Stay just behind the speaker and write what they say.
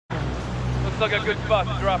like a good spot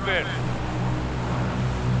to drop in.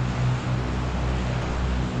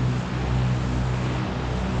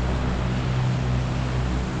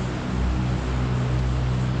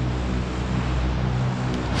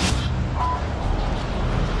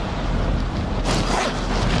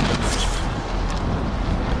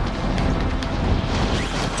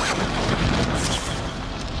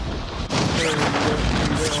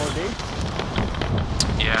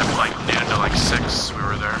 Yeah, from like noon to like 6 we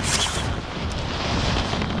were there.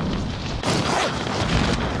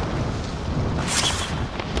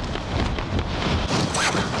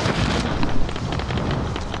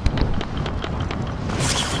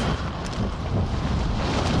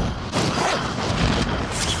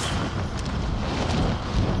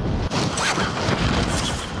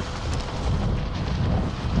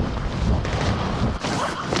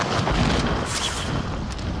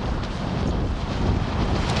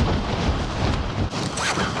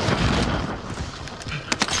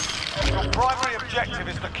 Primary objective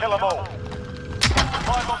is to kill them all.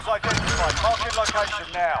 Pilots identified. Marking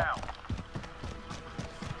location now.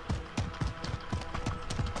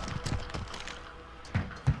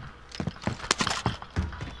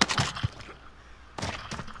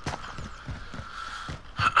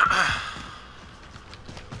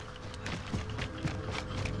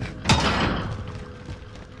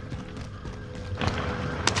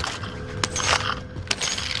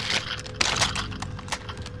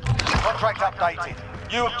 Contract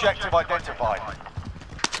updated. New objective identified.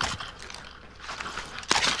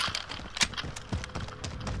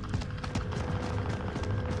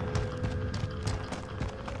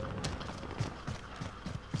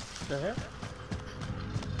 The hell?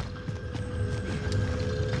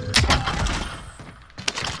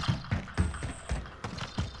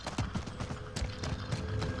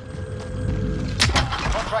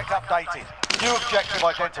 Contract updated. New objective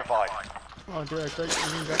identified. Oh, dude, I thought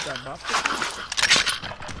you didn't get that box.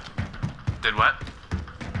 Did what?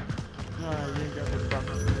 No, you didn't get this box.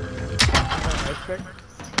 Expect?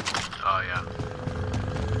 Oh yeah.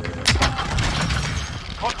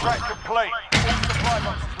 Contract complete. All supply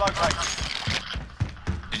boxes located.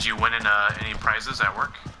 Did you win in any prizes at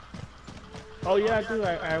work? Oh yeah, dude,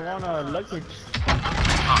 I want a luggage.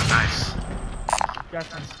 Oh, nice. Got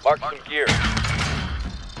some. Mark some gear.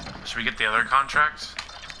 Should we get the other contract?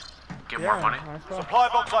 Get more money? Supply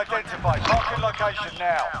box identified. Marking location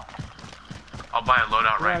now. I'll buy a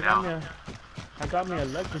loadout Yeah, right now. I got me a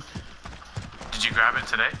luggage. Did you grab it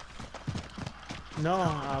today? No,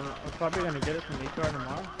 I'm probably gonna get it from HR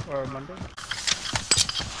tomorrow or Monday.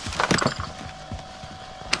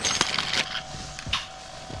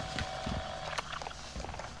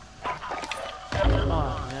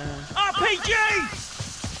 Oh man. RPG!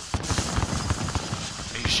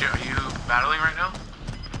 Are you battling right now?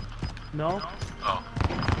 No, Oh.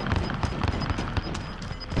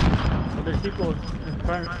 but there's people in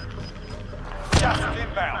front. Just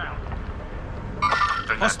inbound.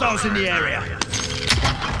 They're not Hostiles in the area.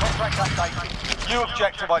 Contract updated. New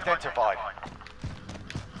objective identified.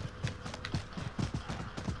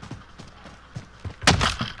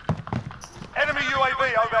 Enemy UAV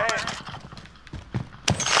overhead.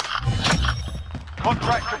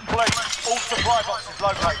 Contract complete. All supply boxes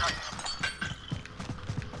located.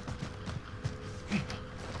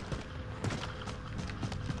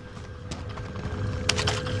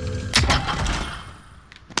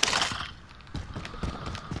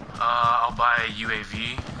 I'll buy a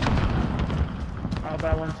UAV. I'll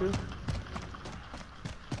buy one too.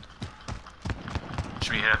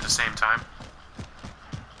 Should we hit at the same time?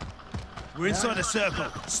 We're inside a circle.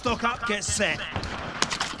 Stock up, get set.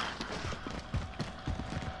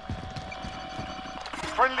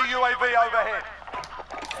 Friendly UAV overhead.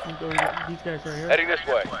 These guys are here. Heading this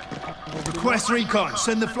way. Request recon.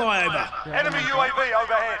 Send the flyover. Enemy UAV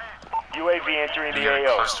overhead. UAV entering We the got a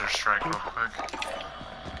AO. cluster strike real quick.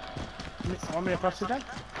 Want me to press it then?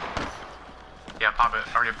 Yeah, pop it.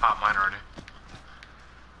 I already popped mine already.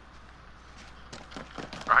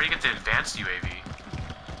 Or how do you get the advanced UAV?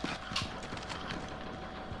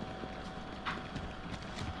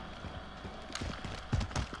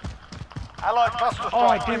 Allied cluster Oh,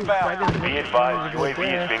 I strike do. inbound. Be advised,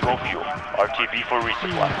 UAV is bingo fuel. RTB for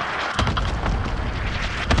resupply.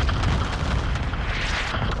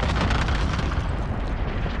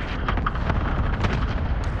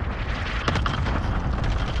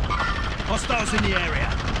 Hostiles in the area.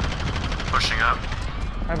 Pushing up.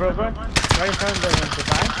 Hi, Rover. Right in front of the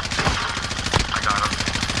van. I got him.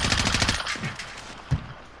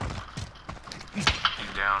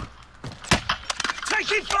 He's down.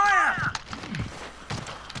 Taking fire!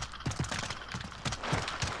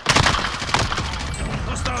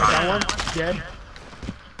 Hostiles That down. one, dead.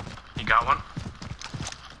 You got one?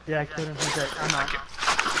 Yeah, I killed him. He's dead. I'm out.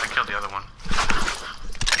 I killed the other one.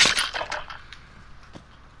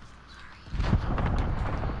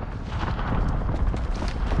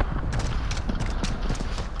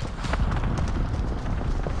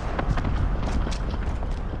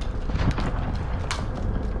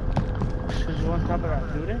 There's one top of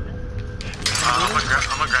that building. I'm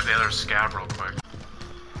gonna grab the other scab real quick.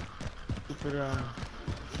 Stupid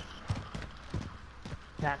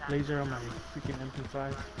cat laser on my freaking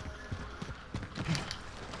MP5.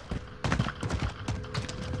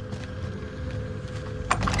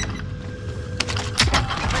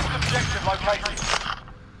 Next objective located.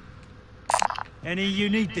 Any you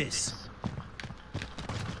need this?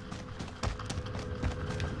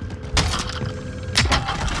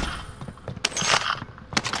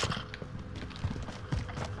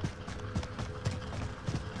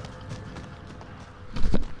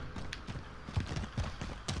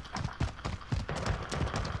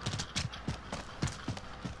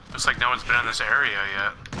 Looks like no one's been in this area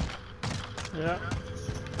yet. Yeah.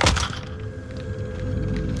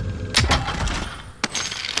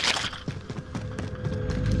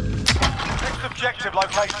 Next objective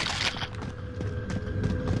located.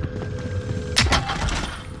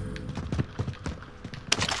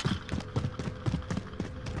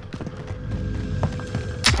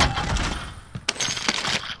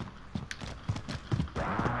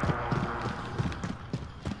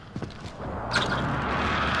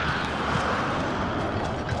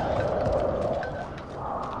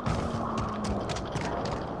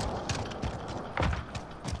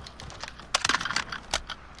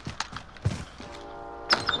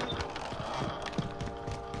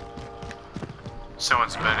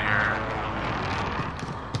 Someone's been here.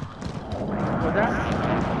 What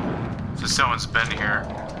that? So someone's been here.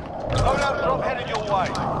 Loadout drop headed your way.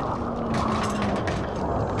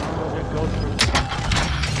 Just go through.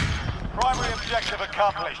 Primary objective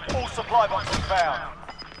accomplished. All supply boxes found.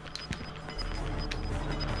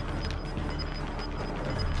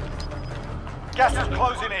 Gas is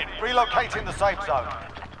closing in. Relocating the safe zone.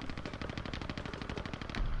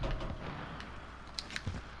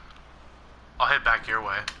 I'll head back your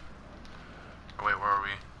way. Oh, wait, where are we?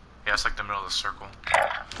 Yeah, it's like the middle of the circle.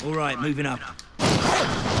 All right, moving up.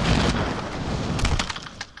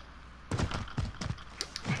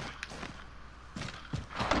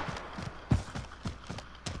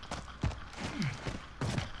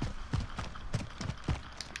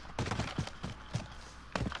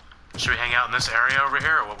 Should we hang out in this area over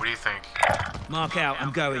here, or what do you think? Mark out,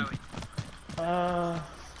 I'm going. Oh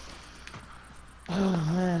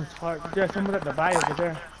man, it's hard. There's someone at the buy over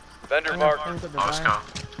there. Vendor mark. Someone's at the Oh, let's buy. go.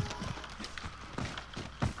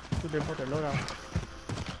 Dude, they put their loadout.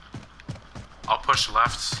 I'll push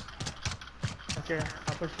left. Okay,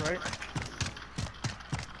 I'll push right.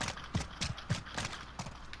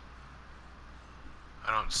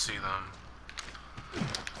 I don't see them.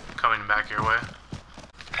 Coming back your way.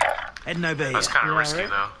 Heading over here. That's kind of Yeah, risky, right?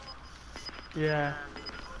 though. Yeah.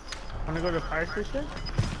 Wanna go to the fire station?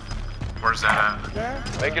 Where's that at? There?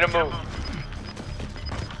 Making a move.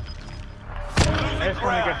 I just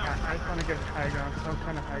wanna get high ground, some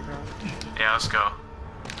kind of high ground. Yeah, let's go.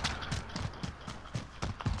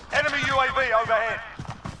 Enemy UAV overhead.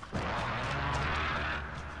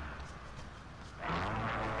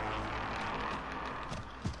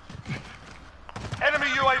 Enemy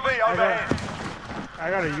UAV overhead. I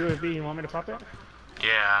got a UAV, you want me to pop it?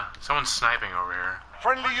 Yeah, someone's sniping over here.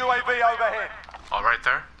 Friendly UAV overhead. All right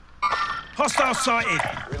there. Hostile sighted.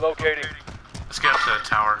 Relocating. Let's get up to the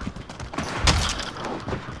tower.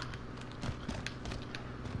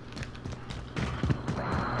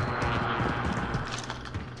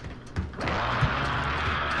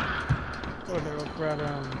 Go to look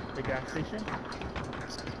at the gas station.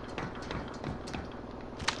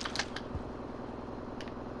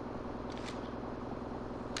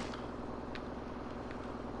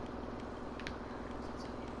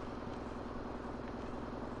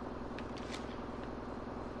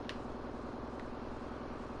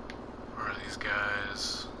 Where are these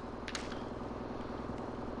guys?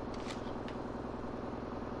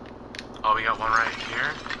 Oh, we got one right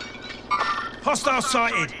here. Hostile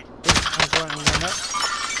sighted. I'm going up.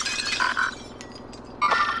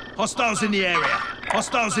 Hostiles in the area.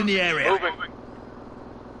 Hostiles in the area. Moving.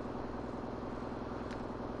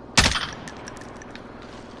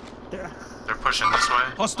 Yeah. They're pushing this way.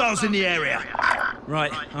 Hostiles in the area.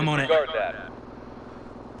 Right, I'm on it. Guard that.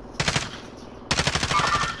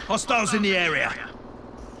 Hostiles in the area.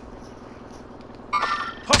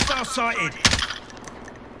 Hostile sighted.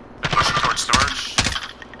 They're pushing towards storage.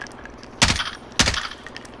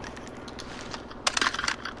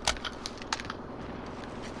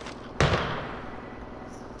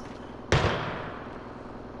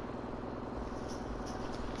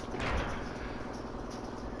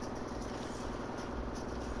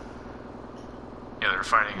 Yeah, they're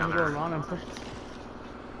fighting Can we other. go around and push?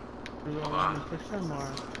 We go Hold around on. and push them, or?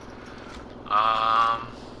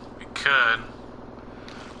 We could.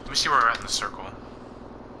 Let me see where we're at in the circle.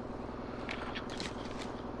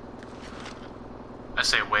 I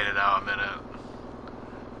say wait it out a minute.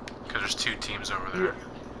 Because there's 2 teams over there.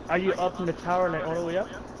 Are you up in the tower, like all the way up?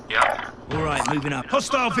 Yep. All right, moving up.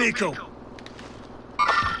 Hostile vehicle.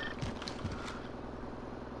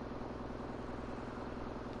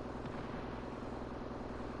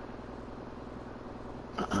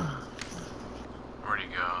 Where'd he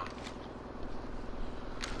go?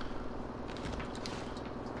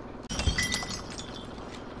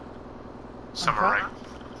 Somewhere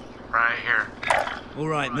right here. All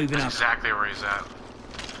right, moving That's up. exactly where he's at.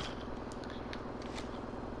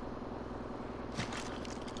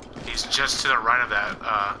 He's just to the right of that,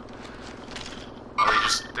 oh,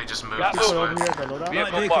 they just moved Gas this People way. over here at the loadout. Light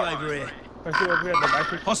Vehicle vehicle marked. over here. I see over here at the back.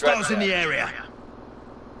 Hostiles in the area.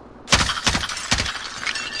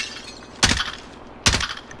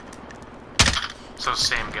 So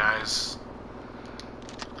same guys.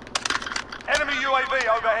 Enemy UAV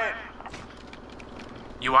overhead.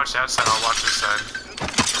 You watch that side, I'll watch this side.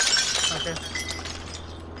 Okay.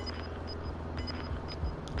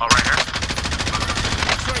 Oh, right here?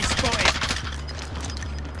 X-ray spotted.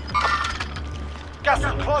 Gas is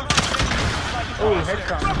close. Oh,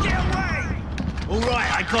 headshot. Get away! All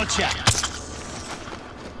right, I gotcha.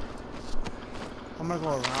 I'm gonna go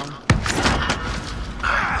around.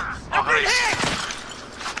 Oh, hurry.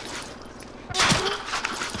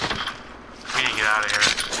 We need to get out of here.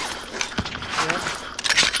 Yeah.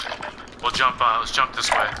 We'll jump, let's jump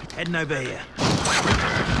this way. Heading over here.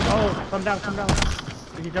 Oh, come down, come down.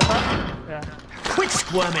 Did you jump up? Yeah. Quit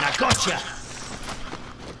squirming, I gotcha.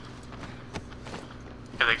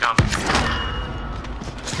 Here they come.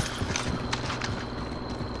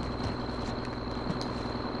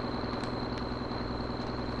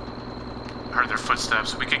 I heard their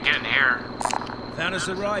footsteps. We could get in here. Found us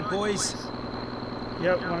a ride, boys.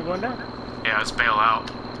 Yep, you wanna go in there? Yeah, let's bail out.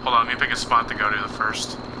 Hold on, let me pick a spot to go to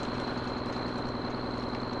first.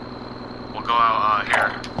 We'll go out,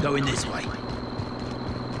 here. Going this way.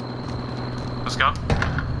 Let's go.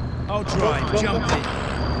 I'll drive. Jump in.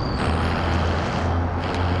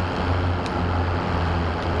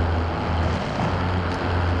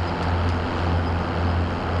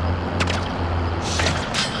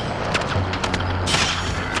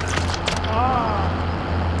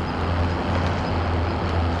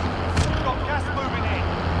 Got gas moving in.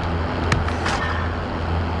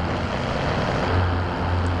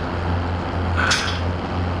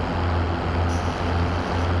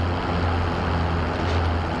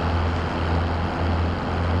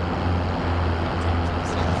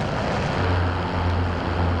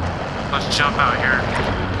 Let's jump out here.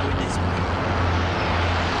 Going this way.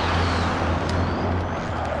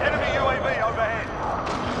 Enemy UAV overhead.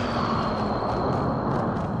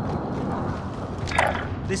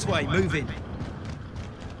 This way, moving.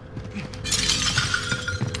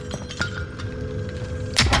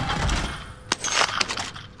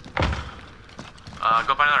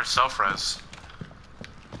 Go buy another self-res.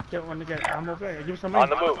 Get one to get ammo back. Give me some On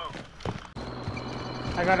money. the move.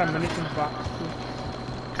 I got a munitions box too.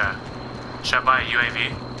 Okay. Should I buy a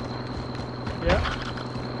UAV? Yeah.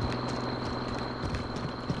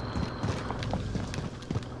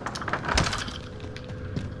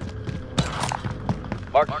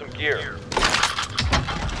 Mark some gear.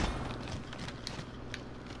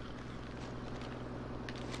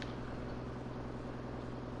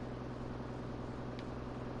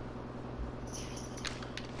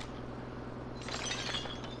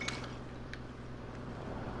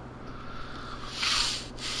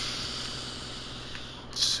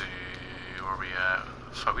 Let's see, where we at?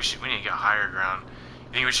 Fuck, we need to get higher ground.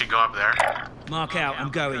 You think we should go up there Mark out,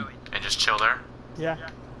 I'm going. and just chill there? Yeah.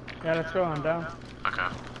 Yeah, let's go on down. Okay.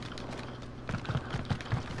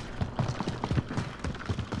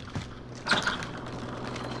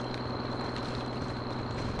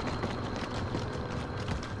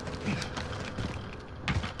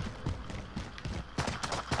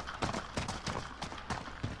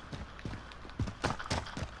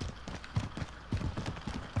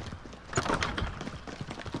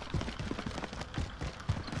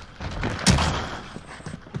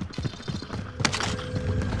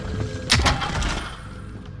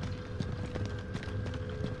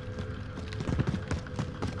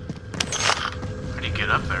 How do you get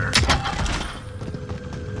up there?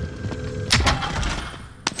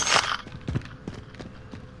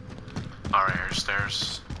 Alright, here's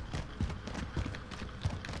stairs.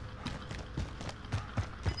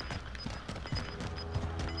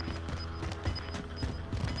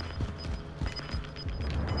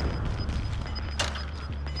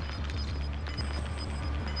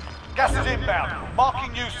 Gas is inbound.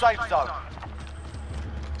 Marking new safe zone.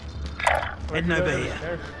 Heading over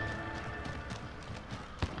here.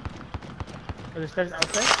 Are the stairs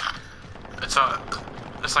outside?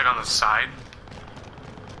 It's like on the side.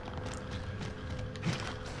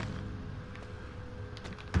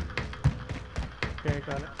 Okay,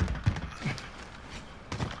 got it.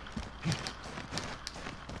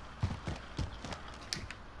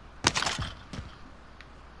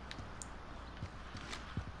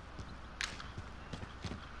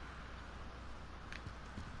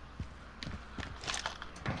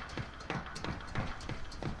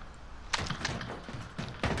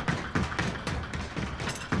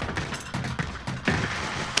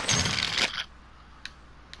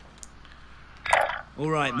 All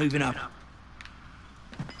right, moving up.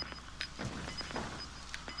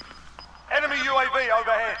 Enemy UAV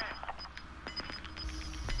overhead.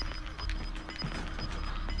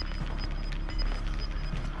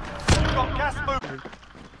 We've got gas moving.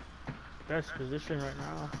 Best position right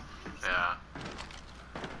now. Yeah.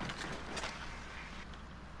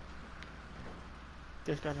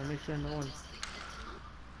 Just gotta make sure no one's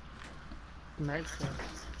next to us.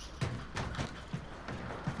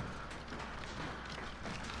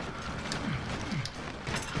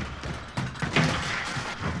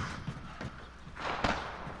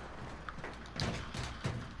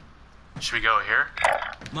 Should we go here?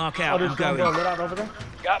 Mark Oh, out, there's I'm one going. lit out over there.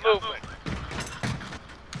 Got movement.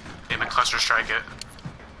 Aim and cluster strike it.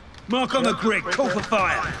 Mark on the grid, call for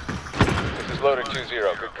fire. This is loader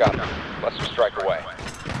 2-0. Good copy. Cluster strike away.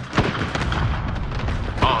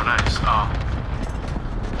 Oh, nice. Oh.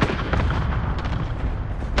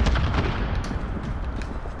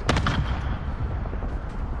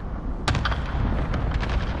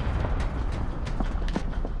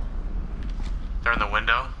 They're in the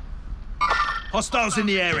window. Hostiles in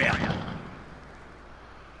the area.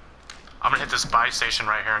 I'm gonna hit this buy station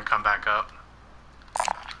right here and come back up.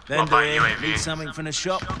 Vendor buy here, UAV. need something from the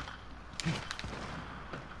shop?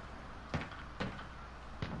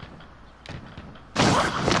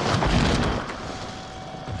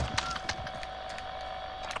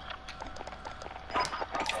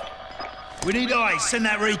 We need eyes, send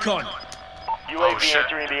that recon. UAV shit.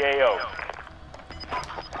 entering the AO.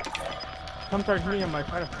 Come towards me on my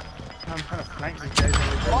try to. I'm trying to flank these guys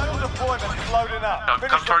over there. Final deployment is loading up. No,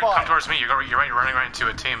 Finish come, the come fight. towards me. You're running into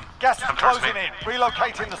a team. Gas is Come towards me. closing in.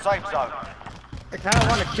 Relocating the safe zone. I kind of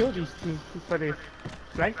want to kill these teams before they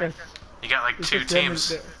flank us. You got like It's two just them and teams.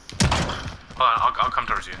 the- Hold on, I'll come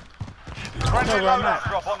towards you. Friendly where I'm loadout at.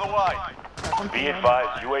 drop on the way. Be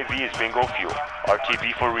advised, UAV is bingo fuel.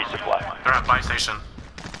 RTB for resupply. They're at buy station.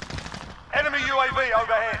 Enemy UAV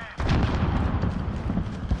overhead.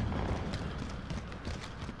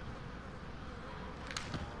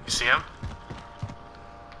 You see him?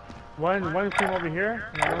 One team over here.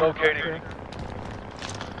 and one Locating. over here.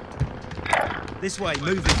 This way,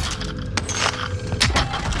 moving.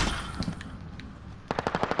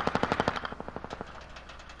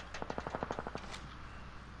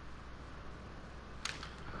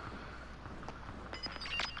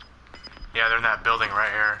 Yeah, they're in that building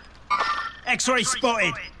right here. X-ray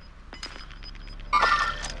spotted.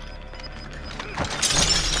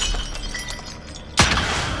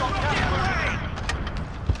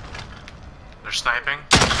 They're sniping.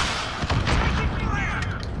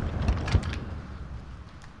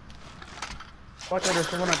 Watch out, there's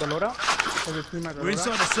someone at the loadout. There's a team at the We're loadout.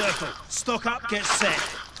 inside the circle. Stock up, get set.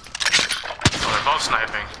 Oh, they're both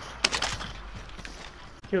sniping.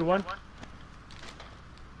 Killed one.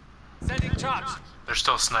 Sending chops. They're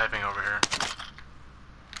still sniping over here.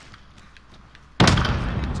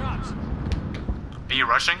 Sending chops. Are you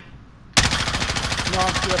rushing? No,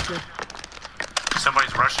 I'm still up here.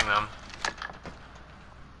 Somebody's rushing them.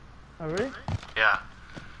 Oh, really? Yeah.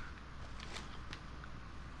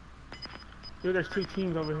 Dude, there's two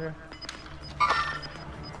teams over here.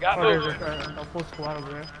 Got Oh, there's movement. a full squad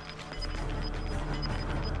over there.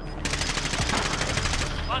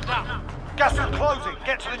 One down. Gas is closing.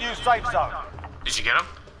 Get to the new safe zone. Did you get him?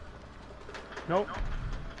 Nope.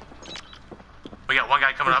 We got one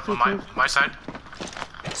guy coming up on my side.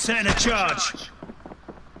 Setting a charge.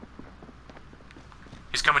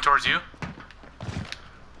 He's coming towards you.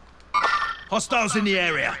 Hostiles in the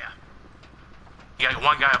area. You got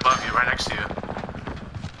one guy above you, right next to you.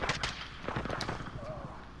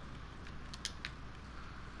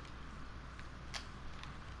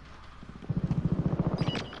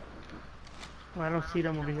 Oh, I don't see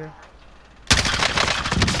them over here.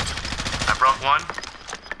 I broke one.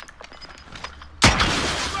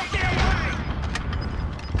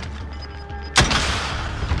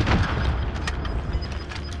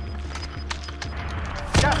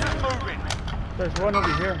 There's one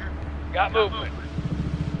over here. Got movement.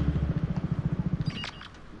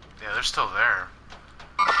 Yeah, they're still there.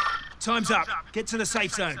 Time's up. Get to the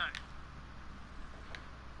safe zone.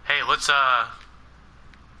 Hey, let's I'm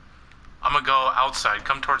gonna go outside.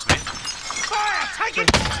 Come towards me. Fire! Take it!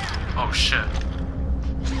 Oh shit.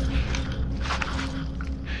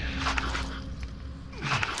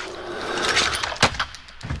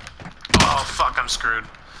 Oh fuck, I'm screwed.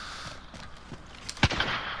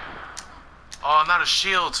 Oh, I'm out of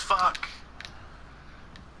shields. Fuck.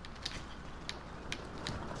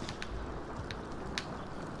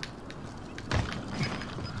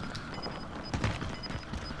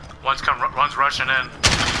 One's rushing in.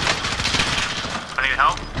 I need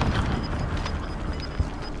help.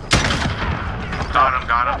 Got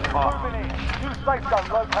him. Moving in. New safe zone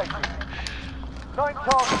located. 9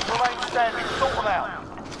 targets remain standing. Sort them out.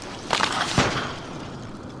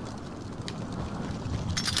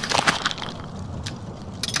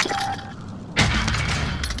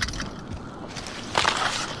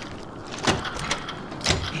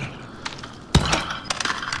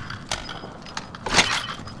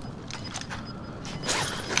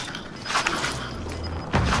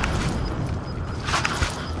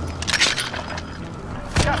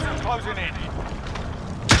 Gas is closing in.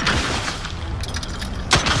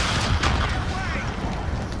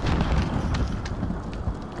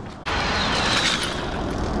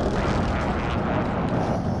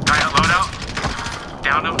 Guy at loadout.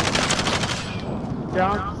 Downed him.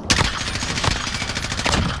 Down.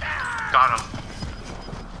 Got him.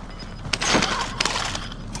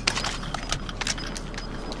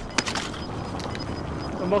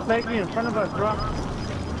 The most likely in front of us, bro.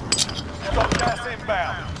 Got gas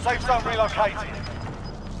inbound. Safe zone relocated.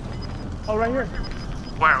 Oh, right here.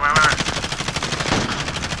 Where? Mark on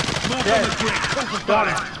the grid. Got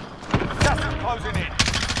it. Gas is closing in.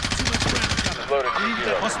 Loader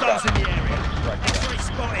 2-0. Hostiles in the area. X-ray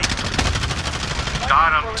spotted.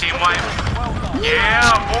 Got him. Team wipe.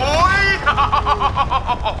 Yeah, boy.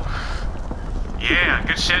 Yeah,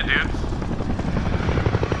 good shit, dude.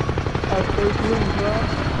 Bro.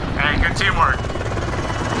 Hey, good teamwork.